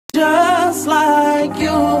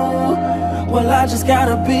Well, I just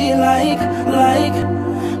gotta be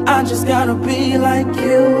I just gotta be like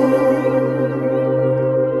you.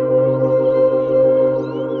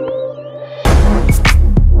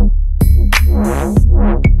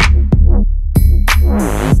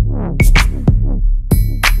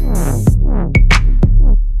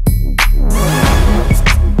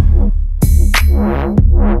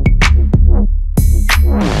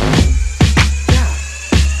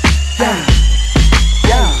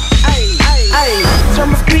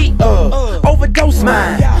 Overdose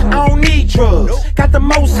mine, I don't need drugs. Got the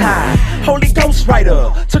most high, Holy Ghost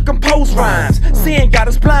writer to compose rhymes. Sin got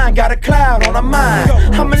us blind, got a cloud on our mind.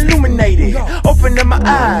 I'm illuminated, opening my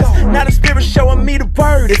eyes. Now the spirit showing me the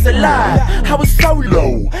word is alive. I was so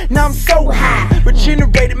low, now I'm so high.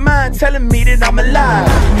 Regenerated mind telling me that I'm alive.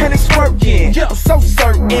 And it's working, I'm so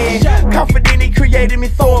certain. Confident he created me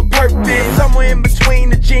for a purpose. Somewhere in between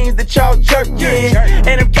the jeans that y'all jerking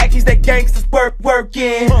and them khakis that gangsters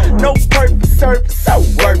working. No purpose, surface, so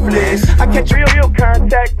worthless. I catch real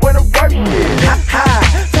contact when I'm working. Ha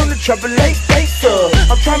ha, turn the trouble face up.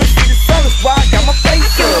 I'm trying to see the sun, that's why I got my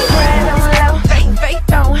face up. Pride on low,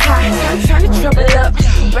 faith on high. Turn the trouble up,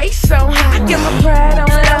 bass on high. Get my pride on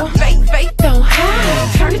low, faith on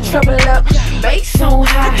high. Turn the trouble up, bass on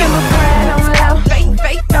high. Get my pride on low,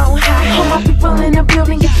 faith on high. All my people in the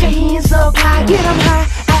building, get your hands up high. Get 'em high,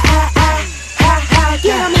 high,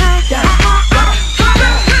 get 'em high.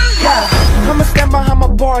 I'ma stand behind my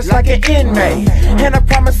bars like an inmate, and I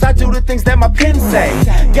promise I do the things that my pen say.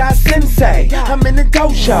 God sensei, I'm in the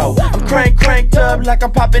dojo. I'm cranked up like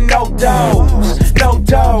I'm popping no dose.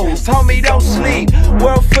 Homie, don't sleep.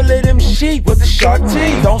 World full of them sheep with the sharp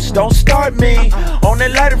teeth. Don't start me on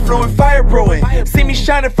that lighter fluid, fire brewing. See me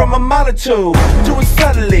shining from a multitude. Do it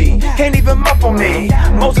subtly, can't even muff on me.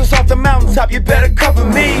 Moses off the mountaintop, you better cover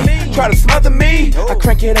me. Try to smother me, I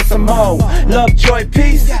crank it up some more. Love, joy,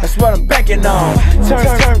 peace, that's what I'm banking on.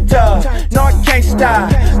 Turned up, no I can't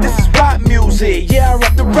stop. This is rock music, yeah I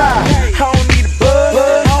rock the rock. I don't need a buzz,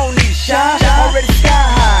 I don't need a shot. Already sky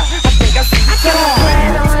high, I think I see the sun.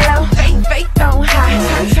 Pride on low, faith on high.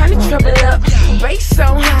 Turn the trouble up, bass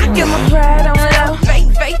on high. Get my pride on low,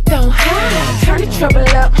 faith on high. Turn the trouble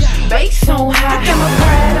up, bass on high. Get my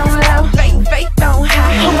pride on low, faith on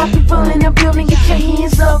high. All my people in the building, get your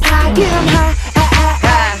hands up high. Get 'em high,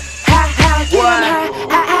 get 'em high.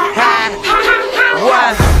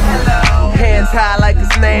 Hands high like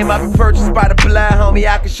his name. I've been purchased by the blind, homie.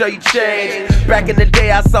 I can show you change. Back in the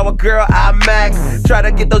day, I saw a girl, I max. Try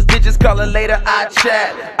to get those digits, call her later, I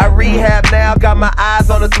chat. I rehab now, got my eyes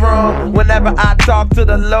on the throne. Whenever I talk to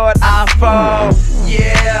the Lord, I fall.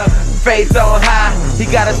 Yeah, faith on high. He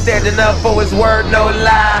got us standing up for his word, no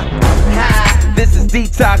lie. This is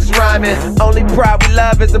detox rhyming. Only pride we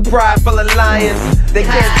love is a pride full of lions. They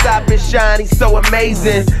can't stop his shine, he's so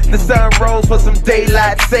amazing. The sun rose for some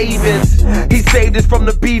daylight savings. He saved us from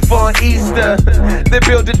the beef on Easter. They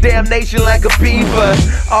built a damn nation like a beaver.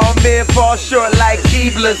 All men fall short like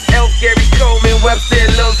Keeblers. Elk, Gary Coleman, Webster,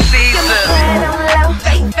 and Lil Caesar. Pride on low,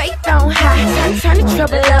 faith on high. Turn the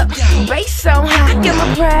trouble up, bass on high. Get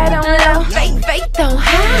my pride on low, faith on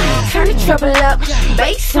high. Turn the trouble up,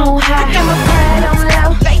 bass on high. Get my pride on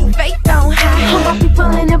low, faith on high. All my